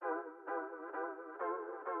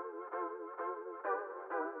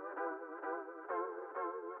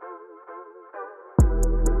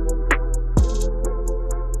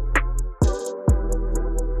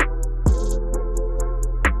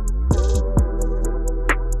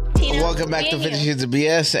welcome back to 50 Shades of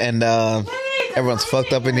BS, and everyone's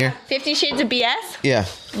fucked up in here. 50 Shades of BS? Yeah.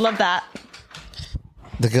 Love that.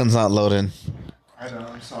 The gun's not loading. I know,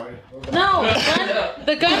 I'm sorry. No,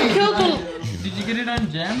 The gun killed the... Did you get it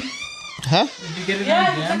on Jam? Huh? Did you get it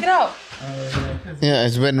on Jam? check it out. Yeah,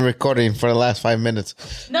 it's been recording for the last 5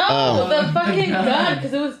 minutes. No, the fucking gun,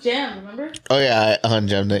 because it was Jam, remember? Oh, yeah, I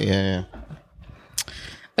unjammed it. Yeah.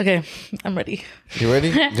 Okay, I'm ready. You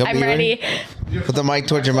ready? Guppy, I'm you ready. Put the mic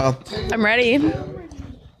towards your mouth. I'm ready.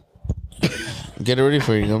 Get it ready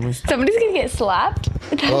for you, Guppy. Somebody's gonna get slapped.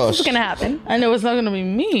 That's Oh, what's gonna happen. I know it's not going to be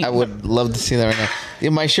me. I would love to see that right now. Yeah,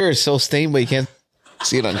 my shirt is so stained, but you can't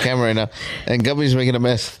see it on camera right now. And Guppy's making a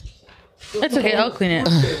mess. It's okay, I'll clean it.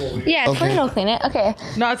 Yeah, it's Okay. fine. I'll clean it. Okay.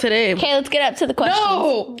 Not today. Okay, let's get up to the question.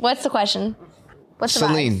 No! What's the question? What's the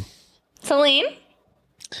Celine. vibe? Celine?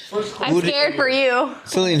 I'm Who did- scared for you.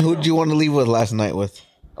 Celine, who did you want to leave with last night with?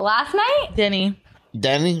 Last night? Danny.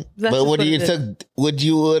 Danny? That's But just would what you it is. took?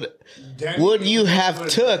 Would you have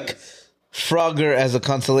took Frogger as a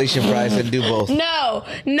consolation prize and do both? No.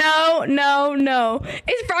 Is Frogger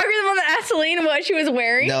the one that asked Celine what she was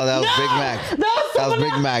wearing? No, that was Big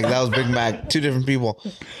Mac. That was Big Mac. Two different people.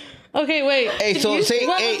 Okay, wait. Hey, so You- say,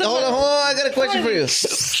 what hey, was the hold on. I got a question for you. Who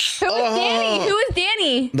was Oh. Danny? Who was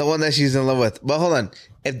Danny? The one that she's in love with. But hold on.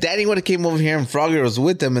 If Danny would have came over here and Frogger was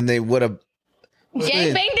with them and they would have...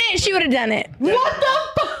 Jay banged it, she would have done it. What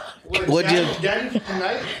the fuck? Would you... Daddy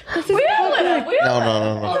tonight?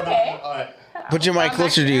 No. Okay. Alright. Put your mic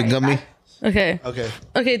closer to you, Gummy. Okay.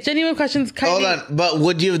 Okay. Genuine questions. Hold on. But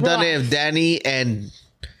would you have done it if Danny and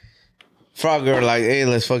Frogger were like, hey,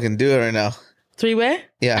 let's fucking do it right now? Three-way?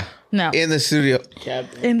 Yeah. No. In the studio.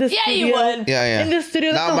 In the Yeah, studio? you would. Yeah. In the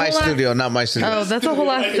studio? Not my studio. Not my studio. Oh, that's a whole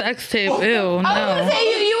lot of sex tape. Ew, I was no. gonna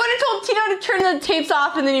say you would have told Tino to turn the tapes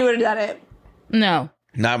off and then you would have done it. No.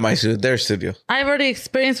 Not my studio. Their studio. I've already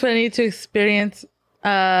experienced what I need to experience.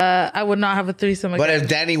 I would not have a threesome again. But if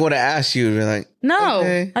Danny would have asked you, you'd be like, No.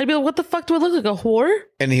 okay. I'd be like, what the fuck do I look like? A whore?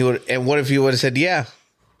 And what if you would have said, yeah?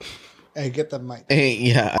 Hey, get the mic. Hey,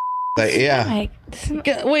 yeah. Like, yeah.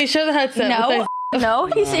 Like, Wait, show the headset. no. No,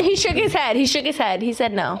 he shook his head. He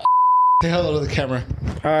said no. Say hello to the camera.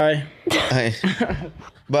 Hey.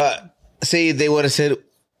 But see, they would have said,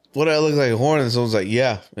 what do I look like a whore? And someone's like,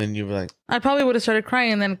 yeah. And you'd be like, I probably would have started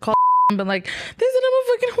crying and then called and been like, this is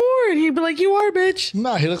a fucking whore. And he'd be like, you are, bitch.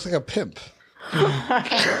 No, he looks like a pimp.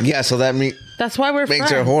 yeah, so that That's why we're makes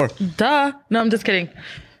friends. her a whore. Duh. No, I'm just kidding.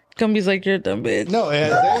 Gumby's like, you're a dumb bitch. No,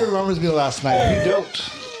 Daddy remembers me last night. You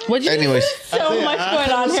don't. What'd you Anyways. So much going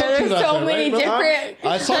on here. There's so many different.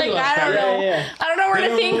 I saw you Like, last I don't night. know. I don't know where to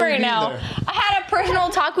Didn't think remember right me now. either. I had a personal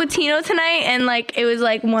talk with Tino tonight, and like it was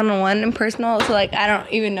like one-on-one and personal. So like I don't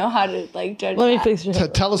even know how to like judge. Let me that. fix your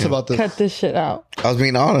head. Tell us about this. Cut this shit out. I was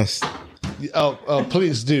being honest. Oh,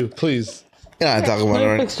 please do. Please. You know, I talk about Let it,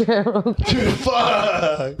 me right? fix your hair real quick.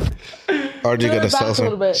 Fuck. Or do you got to Back sell a little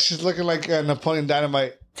some? bit. She's looking like Napoleon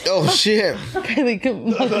Dynamite. Oh, shit. Kylie, come-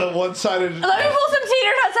 The one-sided. Let me pull some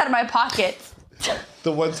cedar nuts out of my pockets.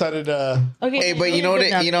 The one-sided. Okay, Hey, but you know what?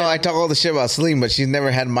 I talk all the shit about Celine, but she's never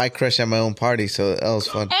had my crush at my own party, so that was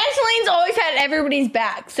fun. And Celine's always had everybody's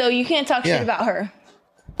back, so you can't talk Yeah. shit about her.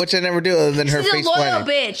 Which I never do other than her She's a face loyal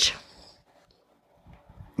planting. bitch.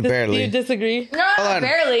 Do you Barely. disagree? No, Hold on.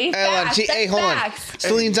 barely. Hold on. Facts. Hey, That's hold on. facts.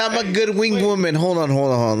 Celine's, I'm a good wing woman. Hold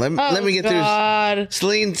on. Let me get through this. God.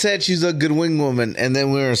 Celine said she's a good wing woman, and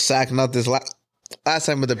then we were sacking out this last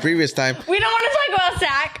time, but the previous time. We don't want to talk about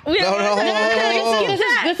Zach. We don't No, want to no, talk about no, no.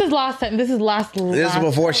 Zach. This is last time. This is last. This is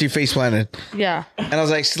before she face planted. Yeah. And I was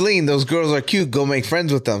like, Celine, those girls are cute. Go make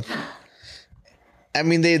friends with them. I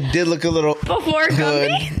mean, they did look a little Before hood.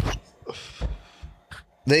 Gumby?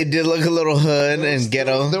 They did look a little hood and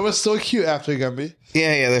ghetto. They were so cute after Gumby.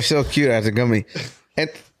 Yeah, they're so cute after Gummy. And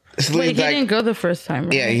Wait, Celine's he like, didn't go the first time,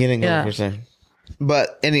 right? yeah, he didn't go the first time.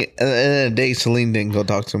 But at the end of the day, Celine didn't go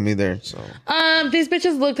talk to him either. So These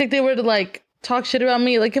bitches looked like they were to like talk shit about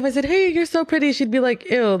me. Like if I said, "Hey, you're so pretty," she'd be like,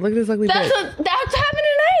 "Ew, look at this ugly That's bitch." what's happened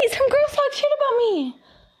tonight. Some girls talk shit about me.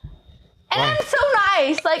 And I'm so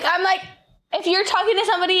nice. Like, I'm like, if you're talking to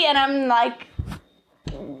somebody and I'm like...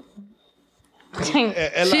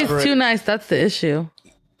 She's too nice. That's the issue.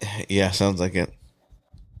 yeah, sounds like it.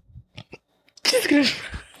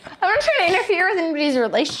 I'm not trying to interfere with anybody's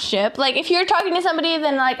relationship. Like, if you're talking to somebody,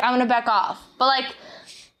 then, like, I'm gonna back off. But, like,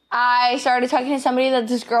 I started talking to somebody that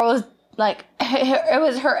this girl was, like, it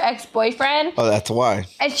was her ex-boyfriend. Oh, that's why.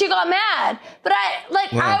 And she got mad. But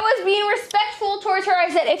I was being respectful towards her. I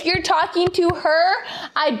said, if you're talking to her,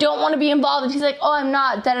 I don't want to be involved. And she's like, oh, I'm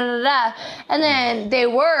not, da-da-da-da. And then they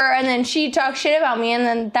were, and then she talked shit about me, and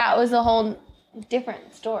then that was a whole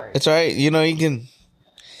different story. It's all right. You know, you can...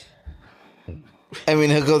 I mean,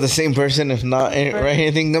 he'll go the same person if not, right?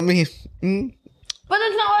 Anything gummy? But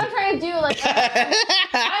that's not what I'm trying to do. Like,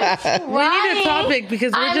 I'm We need a topic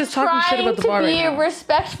because we're just talking shit about the bar right I'm trying now. to be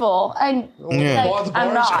respectful, and Yeah. Well, the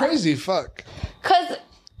I'm bar is not. crazy. Fuck. Because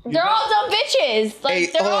they're all dumb bitches. Like, Hey,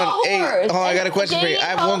 they're hold all on. Hey, whores. hold on. I got a And question for you. I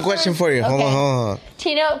dating have one question culture- for you. Hold Okay. on.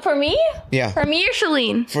 Tino, for me? Yeah, For me or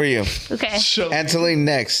Shalene? for you. Okay. So, And Celine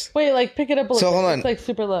next. Wait, like pick it up a little So, bit. hold on. It's like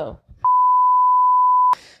super low.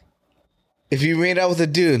 If you made out with a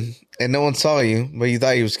dude and no one saw you, but you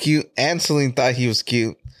thought he was cute, and Celine thought he was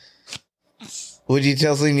cute, would you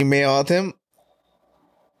tell Celine you made out with him?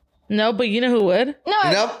 No, but you know who would? No.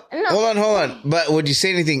 Nope. No. Hold on. But would you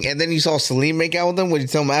say anything? And then you saw Celine make out with him? Would you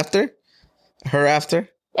tell him after? Her after?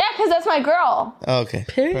 Yeah, because that's my girl. Oh, okay.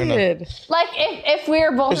 Fair enough. Period. Like, if we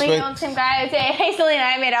were both making Respect. out with the same guy, I'd say, hey, Selena,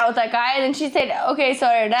 I made out with that guy. And then she'd say, okay, so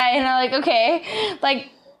did I. And I'm like, okay. Like,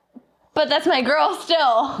 but that's my girl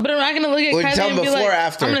still. But I'm not gonna look at Would you Kylie tell and him be before like, or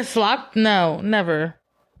after? I'm gonna slap. No, never.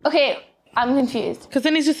 Okay, I'm confused. Because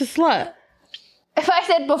then he's just a slut. If I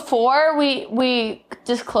said before we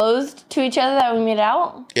disclosed to each other that we made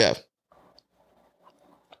out, Yeah.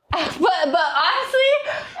 but honestly,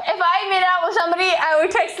 if I made out with somebody, I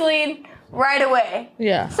would text Celine right away.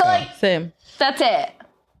 Yeah. So like, Same. that's it.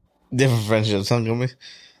 Different friendships, huh, Gummy?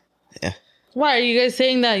 Why are you guys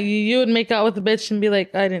saying that you would make out with a bitch and be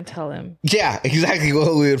like, I didn't tell him? Yeah, exactly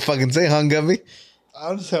what we would fucking say, huh, Gummy?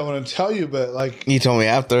 honestly, I want to tell you, but like, You told me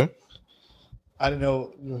after. I didn't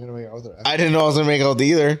know you were gonna make out with her. I didn't know I was gonna make out with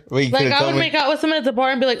either. But you Like, could've I told would me. make out with someone at the bar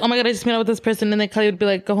and be like, oh my God, I just made out with this person. And then Kylie would be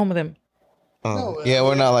like, go home with him. Oh. No, Yeah,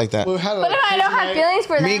 we're not like that. We had a, But if I don't have feelings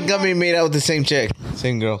for them, Me and Gummy made out with the same chick.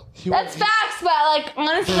 Same girl. that's facts. But like,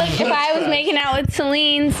 honestly, like, if I was making out with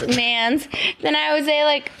Celine's mans, then I would say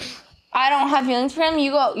like, I don't have feelings for him.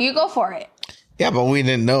 You go for it. Yeah, but we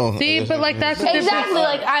didn't know. See, but like, that's the Exactly.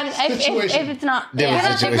 Like, if Situation. it's not Different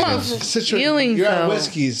yeah. situations. situation. Feelings, You're at though.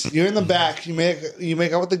 Whiskey's. You're in the back. You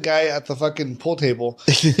make out with the guy at the fucking pool table.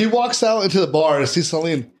 He walks out into the bar and sees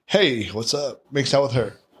Celine. Hey, what's up? Makes out with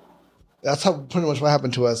her. That's how pretty much what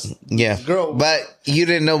happened to us. Yeah. Girl. But you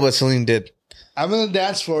didn't know, but Celine did. I'm in the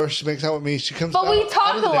dance floor. She makes out with me. She comes. But we out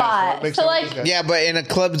talk of the a dance lot. floor, makes So, out with like- this guy. Yeah, but in a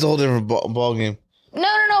club, it's a whole different ball game.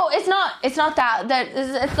 No, it's not. It's not that.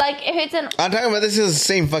 It's like if it's an. I'm talking about this is the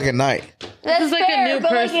same fucking night. That's is like a fair, new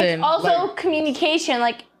but like person. it's also communication.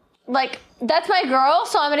 Like that's my girl,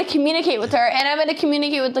 so I'm gonna communicate with her, and I'm gonna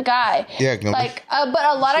communicate with the guy. Yeah, Gumby. Like, but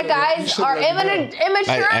a lot of You guys should've are let me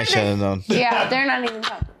immature. I should have known. Yeah, they're not even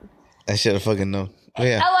talking. I should have fucking known. But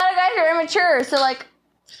yeah. A lot of guys are immature, so like.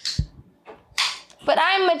 But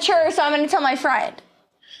I'm mature, so I'm gonna tell my friend.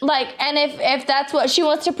 Like, and if that's what she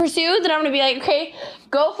wants to pursue, then I'm gonna be like, okay,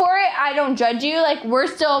 go for it. I don't judge you. Like, we're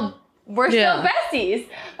still Yeah. besties.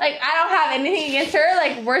 Like, I don't have anything against her.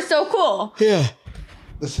 Like, we're so cool. Yeah.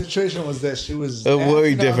 The situation was that she was Very dancing on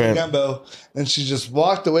the different. gumbo, and she just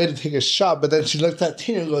walked away to take a shot. But then she looked at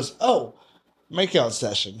Tina and goes, "Oh, makeout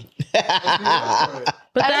session."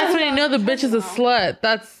 But that's when you know the bitch is a slut.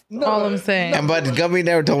 That's all I'm saying. And but Gummy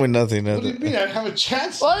never told me nothing. What do you mean? I have a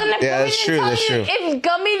chance. Well, then if Yeah, Gummy that's didn't true, tell that's you, true. if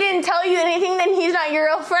Gummy didn't tell you anything, then he's not your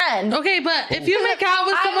real friend. Okay, but if you make out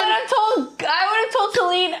with I someone, would have told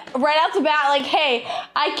Celine right off the bat, like, hey,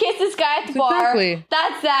 I kissed this guy at the bar. Exactly.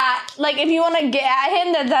 That's that. Like, if you want to get at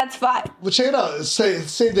him, then that's fine. But check it out. Say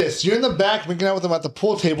this. You're in the back making out with him at the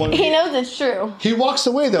pool table. And He knows it's true. he walks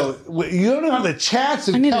away though. You don't have the chance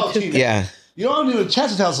to need tell a tooth- Tina. Yeah. You don't even have a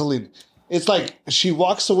chance to tell Celine. It's like she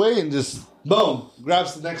walks away and just boom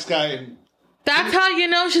grabs the next guy. And that's how you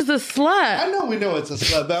know she's a I slut. know we know it's a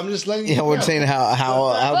slut, but I'm just letting you Yeah, know. we're saying how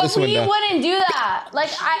But this went we down. wouldn't do that. Like,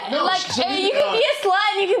 No, like so you we- can be a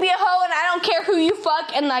slut and you can be a hoe, and I don't care who you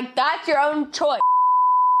fuck, and like that's your own choice.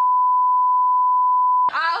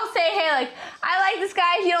 I'll say, hey, like, I like this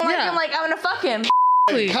guy. If you don't like Yeah. him, like, I'm gonna fuck him.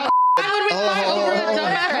 Kind I would be fine over a hold on.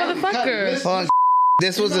 dumbass motherfucker. Hold on.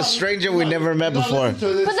 This was a stranger we never met before. But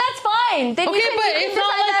that's fine. Then Okay, you can, but you can it's not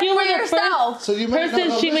decide like that you for were the first yourself. So you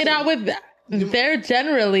Person she made out with, there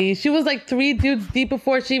generally, she was like 3 dudes deep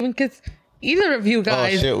before she even kissed either of you Oh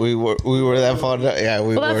guys. shit, we were that far down. Yeah,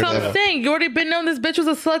 we Well, were that's what that. I'm saying. You already been knowing this bitch was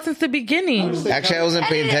a slut since the beginning. Actually, I wasn't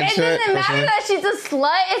And paying it attention to it. doesn't matter that she's a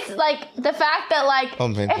slut. It's like the fact that like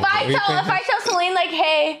I'm paying if I attention. Are you paying tell Celine like,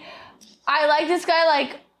 hey, I like this guy,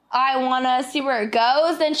 like I want to see where it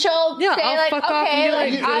goes, then she'll Yeah, say I'll like, fuck off okay, and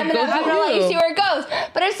like be like, I'm go gonna do let you you. see where it goes.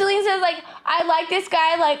 But if Celine says like, I like this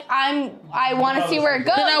guy, like I want to see where it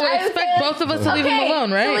goes, Then I would say, expect like, both of us to leave him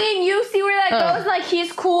alone, right? Celine, you see where that Oh. goes. Like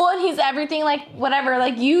he's cool and he's everything. Like whatever.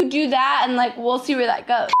 Like you do that, and like we'll see where that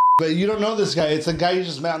goes. But you don't know this guy. It's a guy you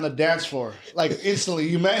just met on the dance floor. Like instantly,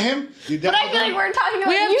 you met him. But I feel like we're talking about.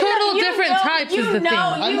 We have total different types. Is the thing. Who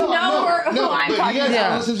I'm talking you guys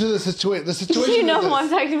about. listen to the situation. The situation. You know is who I'm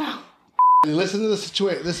this. talking about. Listen to the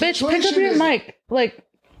situation. The Bitch, situation pick up your is, mic. Like,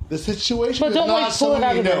 The situation But is don't, not like, pull it someone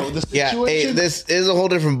out you of know. there. The Yeah, situation, hey, this is a whole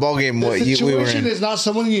different ballgame. What the we were situation in. is not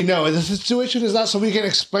someone you know. The situation is not someone you can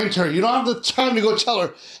explain to her. You don't have the time to go tell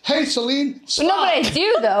her, "Hey, Celine, stop." No, but I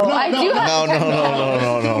do though. I do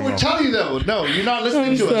have. No. We're telling you though. No, you're not listening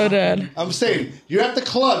I'm to so us. dead. I'm saying you're at the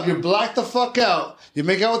club. You're blacked the fuck out. You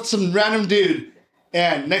make out with some random dude,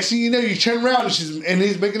 and next thing you know, you turn around and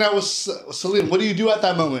he's making out with Celine. What do you do at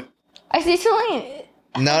that moment? I say, Celine.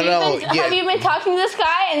 No. Have you been talking to this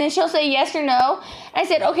guy? And then she'll say yes or no. And I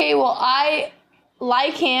said, okay, well, I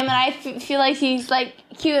like him, and I feel like he's like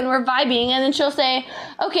cute, and we're vibing. And then she'll say,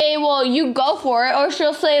 okay, well, you go for it. Or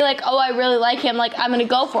she'll say like, oh, I really like him, like I'm gonna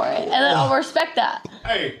go for it, and then I'll respect that.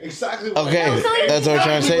 Hey, exactly. Okay, that's what we're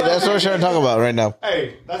trying to say. That's what we're trying to talk about right now.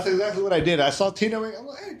 Hey, that's exactly what I did. I saw Tino. I'm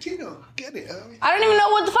like, hey, Tino, get it. I don't even know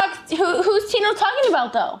what the fuck. Who's Tino talking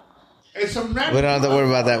about though? It's some random. We don't have to worry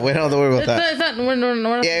about that. We don't have to worry about that. It's not, we're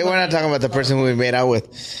not, Yeah, we're not talking about the person who we made out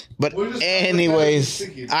with. But We're just-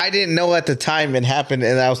 anyways, I didn't know at the time it happened,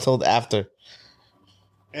 and I was told after.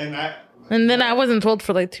 And then I wasn't told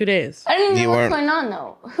for like 2 days. I don't even You know what's weren't- going on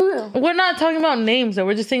though. Who? We're not talking about names though.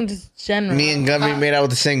 We're just saying just general. Me and Gummy made out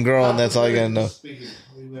with the same girl, and that's all you gotta know.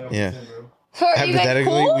 Yeah. So are you guys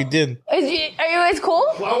Hypothetically, cool? we did. Are you guys cool?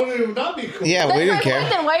 Why would it not be cool? Yeah, That's we my didn't care.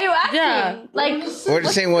 point, then why are you asking? Yeah. Like, We're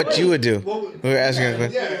just saying what you would do. We were asking a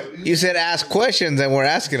question. Yeah. You said ask questions, and we're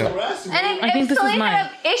asking them. and I think if this is Celine mine. had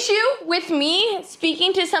an issue with me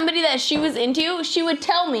speaking to somebody that she was into, she would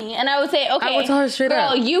tell me, and I would say, okay, I would tell her straight girl,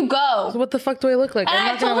 up. you go. What the fuck do I look like? And I'm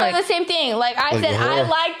I not gonna told her like. the same thing. Like I Like said, a I whore.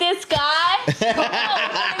 like this guy.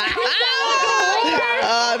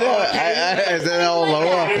 No, I said that all along.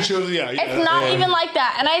 It's not even like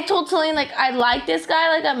that. And I told Celine, like, I like this guy,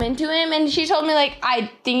 like, I'm into him. And she told me, like, I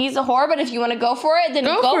think he's a whore, but if you want to go for it, then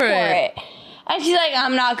go for it. And she's like,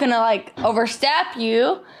 I'm not going to, like, overstep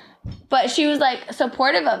you. But she was, like,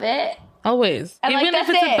 supportive of it. Always. And, like, Even if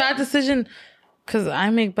that's it's a it. bad decision, because I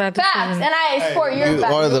make bad Facts. decisions. And I support your You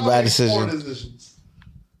facts. are the bad Poor decision. decisions.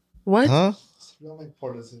 What? Huh? We don't make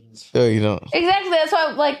poor decisions. No, you don't. Exactly. That's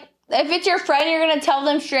why, like, if it's your friend, you're going to tell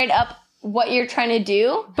them straight up what you're trying to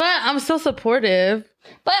do. But I'm still supportive.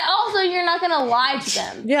 But also, you're not going to lie to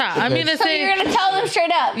them. Yeah, I mean, it's So you're going to tell them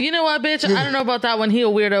straight up. you know what, bitch? I don't know about that one. He a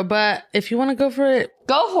weirdo, but if you want to go for it,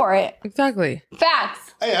 Go for it. exactly.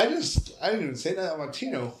 Facts. Hey, I didn't even say that about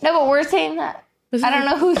Tino. No, but we're saying that. This I is- don't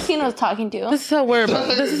know who Tino's talking to. This is how we're.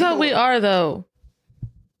 This is how we are, though.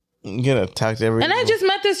 You get attacked every. And I just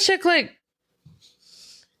met this chick, like,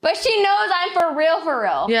 But she knows I'm for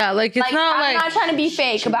real. yeah, like it's Like, not I'm like not trying to be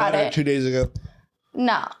fake about Met her it. 2 days ago.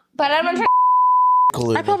 No. But I'm not trying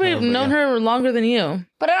I probably known her longer than you.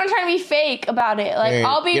 but I'm not trying to be fake about it. Like, Yeah,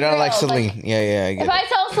 I'll be you're not real. like Celine. Like, Yeah, I get if it. I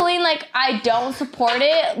tell Celine, like, I don't support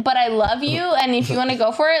it, but I love you, and if you want to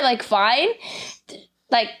go for it, like, fine.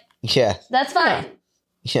 Like, Yeah, that's fine.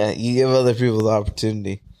 you give other people the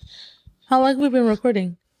opportunity. How long have we been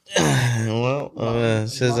recording? Well, it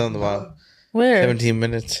says on the bottom, Where? 17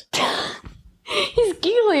 minutes. He's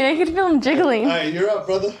giggling. I could feel him jiggling. All right, you're up,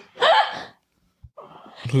 brother.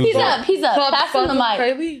 He's up. Swap Pass him spots the with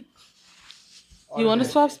mic. Kylie? You want to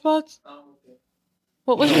swap spots?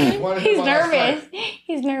 What was your name? He's nervous.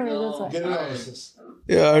 He's nervous. That's why. Get it on, sis.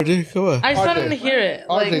 Yeah, RJ, come on. I just wanted to hear it.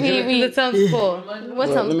 Like, RJ, get it. it sounds cool. What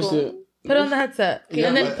sounds cool? Put it on the headset. Yeah,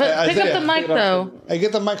 and then but, pick up Isaiah, the mic, though. Hey,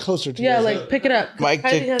 get the mic closer to you. Yeah, like, pick it up. Mic Kylie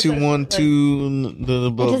check has 2 that- 1 2. Blah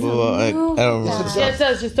blah doesn't blah. I move don't like remember. Yeah, it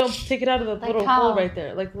does. Just don't take it out of the little how? hole right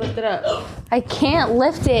there. Like, lift it up. I can't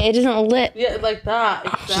lift it. It doesn't lift. Yeah, like that.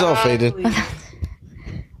 Exactly. She's all faded.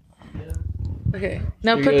 Okay.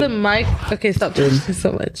 Now put the mic. Okay, stop doing this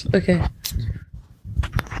so much. Okay.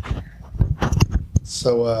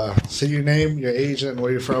 So, say your name, your age, and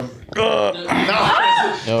where you're from.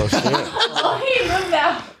 Oh shit. Oh, he moved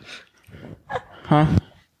out. Huh?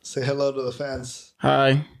 Say hello to the fans.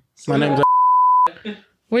 Hi. My name's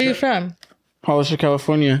Where are you from? Hollister,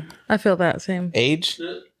 California. I feel that same. Age?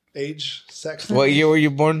 Age, sex. What year were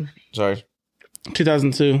you born? Sorry.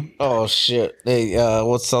 2002. Oh shit. Hey,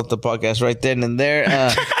 what's up the podcast right then and there?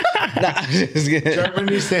 Nah, just kidding.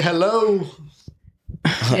 Germany, say hello.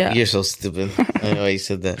 Yeah. You're so stupid. I know why you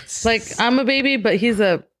said that. Like, I'm a baby, but he's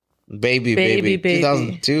a. Baby. Baby.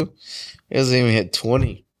 2002. He doesn't even hit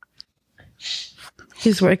 20.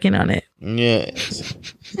 He's working on it. Yeah.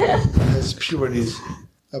 His puberty's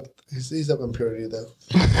up. He's up in purity though.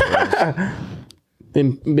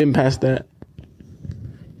 Been past that.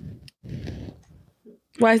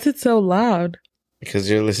 Why is it so loud? Because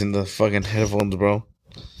you're listening to fucking headphones, bro.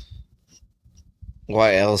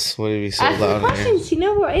 Why else would it be so Ask the loud in here? questions. You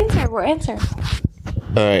know, we'll answer. We'll answer.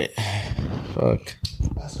 Alright. Fuck.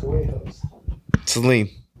 Ask away, host. Celine,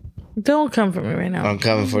 Don't come for me right now. I'm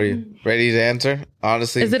coming for you. Ready to answer?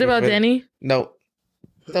 Honestly. Is it about Danny? No.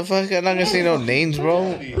 The fuck? I'm not gonna say no names,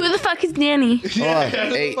 bro. Who the fuck is Danny? Hold on.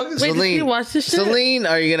 Hey, Wait, Wait, did you Celine. watch this shit? Celine,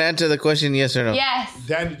 are you gonna answer the question yes or no? Yes.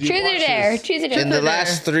 Danny, do you Truth or watch dare? this? Truth or In dare? the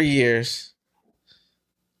last 3 years,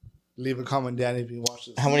 Leave a comment, Danny, if you watch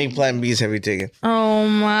this. how many Plan Bs have you taken? Oh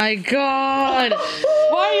my god. Why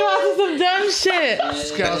are you asking some dumb shit?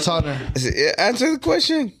 Scouts honor. Answer the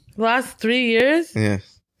question. Last 3 years? Yeah.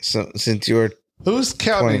 So since you were Who's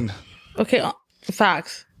counting? 20. Okay,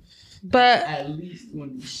 facts. But At least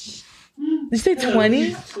 20. did you say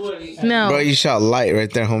 20? No. Bro, you shot light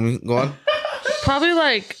right there, homie. Go on. Probably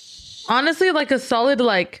like, honestly, like a solid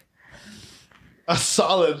like, A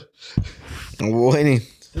solid. I'm waiting.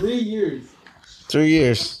 3 years. 3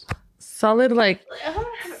 years. solid like I'm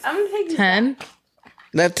gonna take these 10.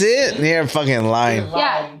 That's it? You're fucking lying. back.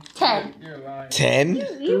 Yeah, 10. You're lying. 10?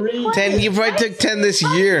 Three. 10? You probably took 10 this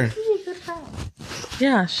year.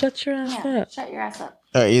 Yeah, shut your ass Yeah, up. shut your ass up.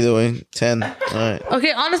 Alright, either way. 10. Alright.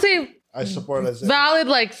 Okay, honestly, I support Isaiah. valid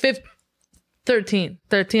like 13.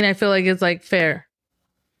 13 I feel like is like fair.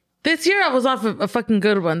 This year I was off a fucking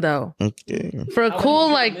good one though. Okay. For a cool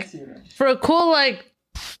like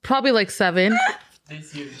probably like 7.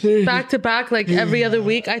 This year. Back to back like every other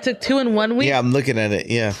week. I took 2 in 1 week. Yeah, I'm looking at it.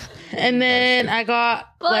 Yeah. And then I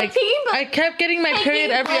got But like I kept getting my period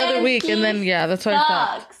every other week and then yeah, that's what I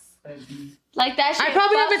thought. Sucks. Like that shit. I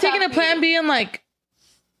probably haven't fucks taken a up plan you. B in like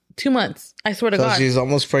 2 months. I swear to So God. she's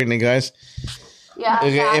almost pregnant, guys. Yeah.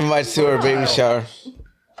 Okay, yeah. invites to her baby shower.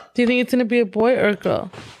 Do you think it's gonna be a boy or a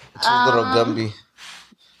girl? It's a little Gumby.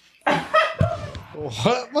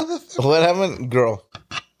 What, motherfucker? What happened? Girl.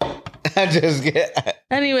 I just get.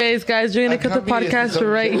 Anyways, guys, we're gonna cut the Gumby is podcast his own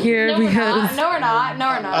right gender. here No, we're not. because No, we're not. No,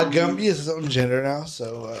 we're A not. Gumby is his own gender now,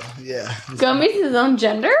 so yeah. Gumby's his own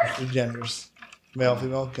gender? The genders. Male,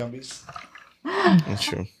 female, Gumbies. That's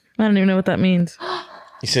true. I don't even know what that means.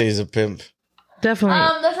 You say he's a pimp. Definitely.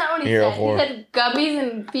 That's not what he You're a said. He whore. said gummies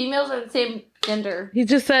and females are the same gender. He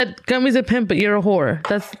just said Gummy's a pimp, but you're a whore.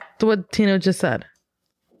 That's what Tino just said.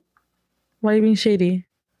 Why are you being shady?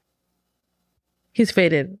 He's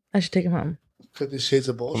faded. I should take him home. 50 Shades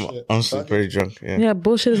of Bullshit. I'm still Fuck it. pretty drunk. Yeah. Yeah,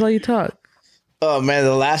 bullshit is all you talk. Oh man,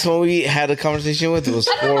 the last one we had a conversation with was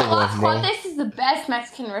I don't know. horrible, Las bro. Cuantas is the best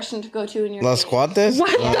Mexican restaurant to go to in your Las city. Cuantas? What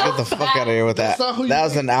Oh, get the fuck out of here with that. That's not who you That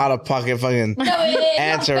was an out of pocket fucking No, it is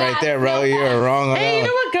answer not right bad. there, bro. It's You not were bad. wrong on Hey, you that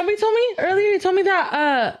know what Gumby told me earlier? He told me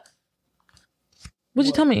that what'd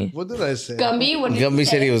you tell me? What did I say? Gumby, what one. did you Gumby say?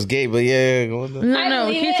 said he was gay, but yeah, go with it. No, I no.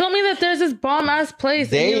 believe He it. told me that there's this bomb ass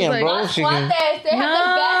place. and he was Damn, like, bro. Las She can- Cuantas, they have No.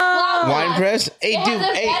 the best flautas. Wine press? Hey, They dude, have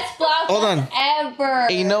the hey. best flautas hold on. ever.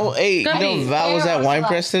 Hey, you know Gumby. Val was at Wine Flautas.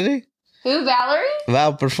 Press today? Who, Valerie?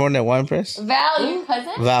 Val performed at Wine Press? Val, your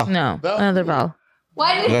cousin? Val. No, Val- another Val.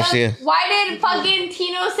 Why did Garcia. fucking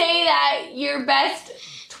Tino say that your best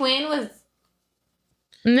twin was?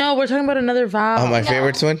 No, we're talking about another Val. Oh, my No.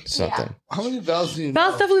 favorite twin? Yeah. Something. How many vowels do you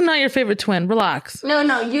Val's know? definitely not your favorite twin. Relax. No,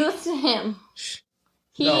 you listen to him.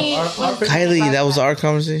 He No, our- was- Kylie, that was our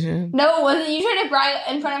conversation? No, it wasn't. You tried to brag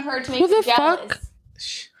in front of her to make Who her the jealous. fuck?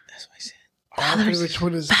 Shh, that's what I said. Our favorite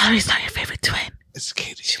twin is Valerie's not your favorite twin it's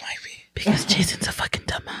Katie. She might be. because Jason's a fucking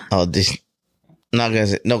dumbass. Oh, this. Not gonna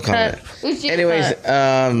say. No comment. It was just- Anyways,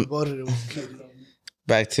 Voted it was Katie.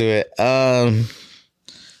 back to it.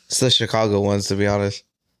 It's the Chicago ones, to be honest.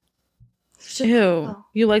 Ew,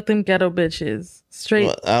 you like them ghetto bitches. Straight.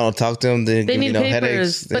 Well, I don't talk to them. They They give me need no papers.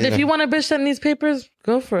 headaches. But if you want a bitch that needs papers,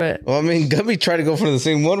 go for it. Well, I mean, Gumby tried to go for the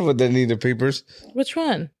same one, but they needed papers. Which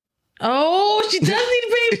one? Oh, she does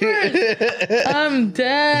need papers. I'm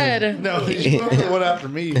dead. No, you put the one after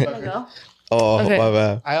me. There you fucker. go. Oh, Okay. my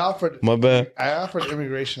bad. I offered My bad.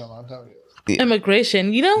 immigration a long time ago.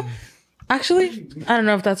 Immigration. You know, actually, I don't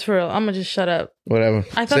know if that's for real. I'm gonna just shut up. Whatever.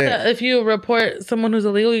 I thought Say that if you report someone who's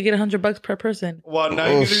illegal, you get $100 per person. Well, now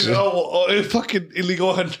Oh, you shit. can a fucking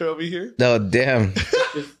illegal hunter over here. No, damn.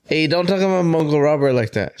 Hey, don't talk about my Uncle Robert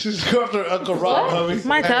like that. She's going after Uncle Rob, homie.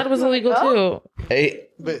 My dad was illegal too. Hey,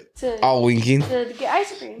 But all winking. To get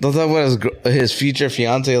ice cream. Don't talk about his future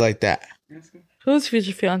fiance like that. Who's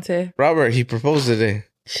future fiance? Robert, he proposed today.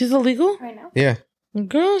 She's illegal? Right now. Yeah.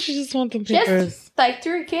 Girl, she just wants the She has papers. like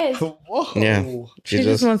 3 kids. whoa. Yeah. She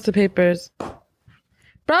just wants the papers.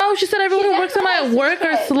 Bro, she said everyone who works in my definitely work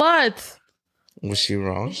are has sluts. Was she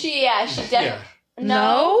wrong? She definitely. Yeah.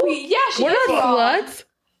 No. No? Yeah, she We're is not wrong. sluts.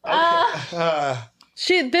 Uh,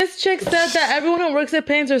 This chick said that everyone who works at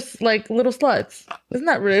Pains are like little sluts. Isn't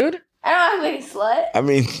that rude? I don't act like a slut. I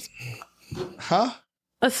mean, Huh?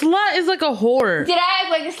 A slut is like a whore. Did I act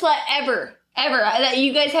like a slut ever? Ever that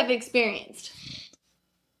you guys have experienced?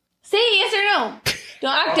 Say yes or no.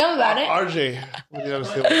 Don't act dumb about it. RJ. What do you have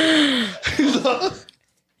to say?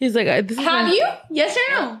 He's like, this is Have my- you? Yes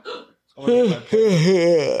or no?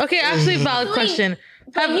 Okay, actually, valid question.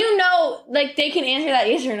 But you know, like, they can answer that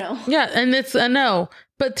yes or no. Yeah, and it's a no.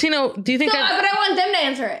 But Tino, do you think But I want them to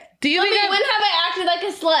answer it. Do you Tell think me, I- when have I acted like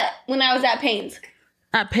a slut when I was at Pains?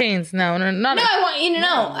 at Pains? No, not. No, I want you to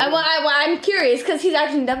know. I'm curious because he's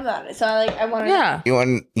acting dumb about it. So I want to. Yeah. you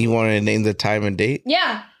want to name the time and date?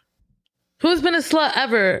 Yeah. Who's been a slut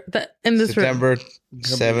ever that in this room? September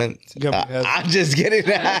 7th. Gumby. I'm just kidding.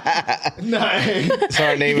 Nice.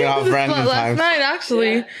 Start naming off Slut random last times. night,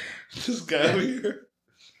 actually. This guy over here.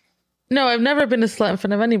 No, I've never been a slut in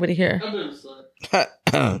front of anybody here. I've been a slut.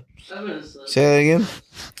 I've been a slut. Say that again.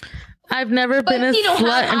 I've never been a Tino,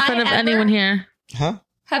 slut have in I front of ever? anyone here. Huh?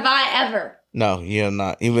 Have I ever? No, you're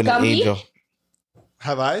not. Even an Gumby? angel.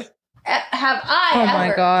 Have I? Have I Oh ever?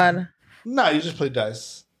 my god. No, you just play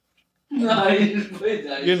dice. No, you just played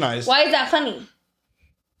that. You're nice. Why is that funny?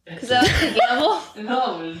 Because I like to gamble?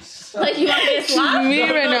 No, it's Like, you want me to slap? Me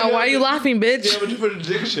right now. Why are you laughing, You bitch? have a different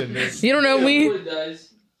addiction. You don't know me? Play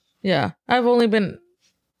dice. Yeah, I've only been.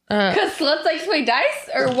 Because sluts like to play dice?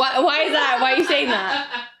 Or why is that? Why are you saying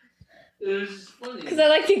that? It was just funny. Because I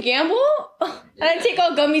like to gamble? And I take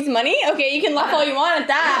all Gummy's money? Okay, you can laugh all you want at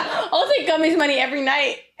that. I'll take Gummy's money every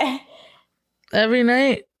night. Every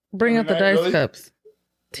night, bring out the Every night, dice really? cups.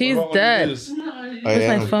 T's What about when you dead. lose? No, Where's I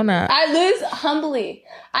my am. phone at? I lose humbly.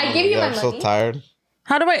 I give you my I'm so money. tired.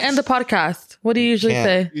 How do I end the podcast? What do you usually Can't.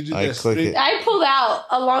 say? You do I this. click it. I pulled out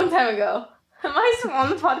a long time ago. Am I still on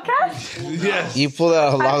the podcast? Yes. You pulled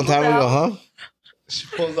that a long time ago, huh? She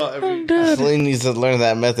pulls out I'm every. dead. Celine needs to learn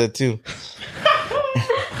that method too.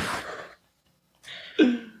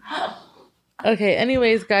 Okay,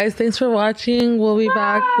 anyways, guys, thanks for watching. We'll be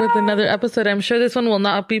back with another episode. I'm sure this one will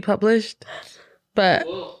not be published, but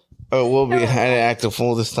Whoa. Oh, we'll be. I didn't act a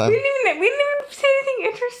fool this time. We didn't even say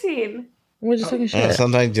anything interesting. we're just talking shit.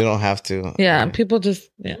 Sometimes you don't have to. Yeah, people just,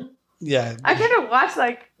 yeah. Yeah. I could have watched,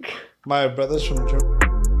 like... My brother's from Germany.